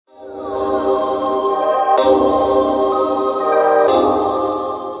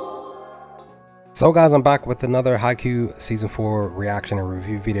So guys, I'm back with another Haikyuu season 4 reaction and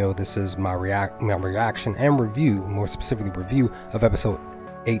review video. This is my reaction and review, more specifically review of episode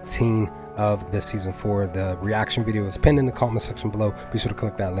 18 of this season 4. The reaction video is pinned in the comment section below. Be sure to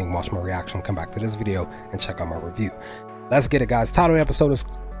click that link, watch my reaction, come back to this video and check out my review. Let's get it, guys. Title of the episode is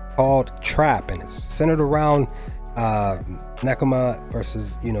called Trap, and it's centered around Nekoma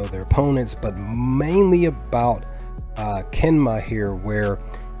versus, their opponents, but mainly about Kenma here, where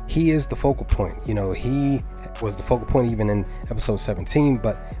he is the focal point. He was the focal point even in episode 17,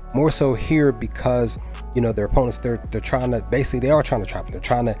 but more so here because their opponents, they're trying to, basically they are trying to trap him. They're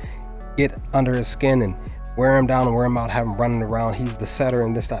trying to get under his skin and wear him down and wear him out, have him running around. He's the setter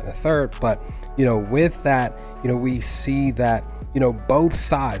and this, that, and the third. But with that, we see that both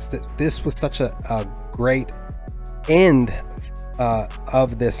sides, that this was such a great end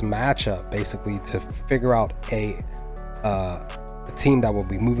of this matchup, basically, to figure out a team that will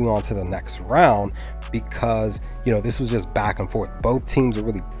be moving on to the next round, because this was just back and forth. Both teams are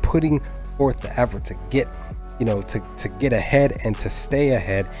really putting forth the effort to get to get ahead and to stay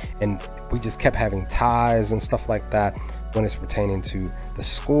ahead, and we just kept having ties and stuff like that when it's pertaining to the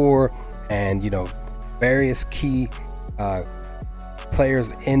score. And various key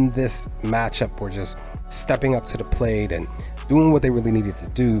players in this matchup were just stepping up to the plate and doing what they really needed to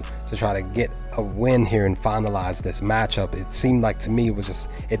do to try to get a win here and finalize this matchup. It seemed like, to me, it was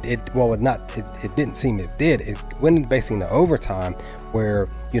just it didn't seem, it did. It went basically into overtime, where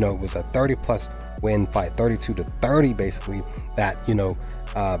it was a 30+ win fight, 32-30 basically, that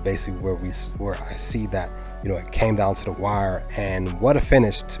basically where I see that it came down to the wire. And what a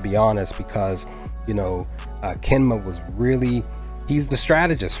finish, to be honest, because Kenma was really, he's the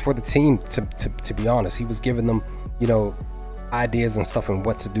strategist for the team, to be honest. He was giving them ideas and stuff, and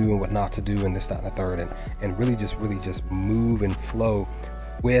what to do and what not to do, and this, that, and the third, and really just move and flow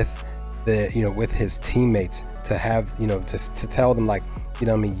with the with his teammates, to have just to tell them, like,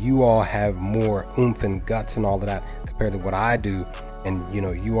 you all have more oomph and guts and all of that compared to what I do, and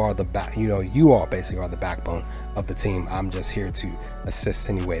you are the back, you all basically are the backbone of the team. I'm just here to assist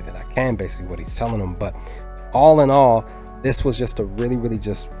any way that I can, basically what he's telling them. But all in all, this was just a really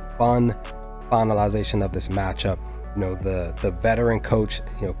just fun finalization of this matchup. The veteran coach,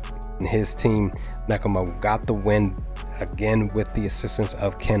 and his team, Nekoma, got the win again with the assistance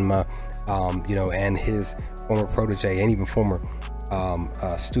of Kenma, and his former protege and even former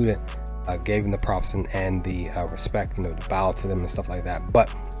student gave him the props and the respect, to bow to them and stuff like that.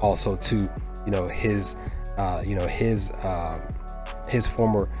 But also to his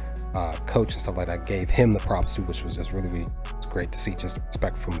former coach and stuff like that gave him the props too, which was just really great to see, just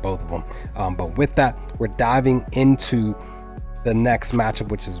respect from both of them. But with that, we're diving into the next matchup,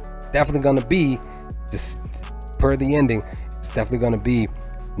 which is definitely going to be, just per the ending, it's definitely going to be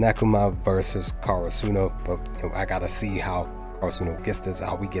Nekoma versus Karasuno. But I gotta see how Karasuno gets this,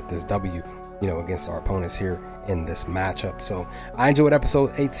 how we get this W against our opponents here in this matchup. So I enjoyed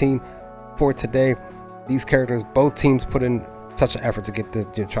episode 18 for today. These characters, both teams put in such an effort to get this,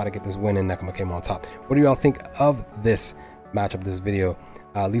 try to get this win, and Nekoma came on top. What do y'all think of this matchup, this video?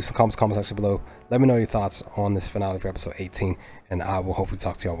 Leave some comments in the comment section below. Let me know your thoughts on this finale for episode 18, and I will hopefully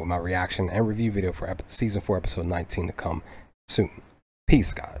talk to y'all with my reaction and review video for season 4 episode 19 to come soon.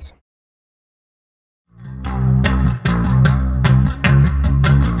 Peace, guys.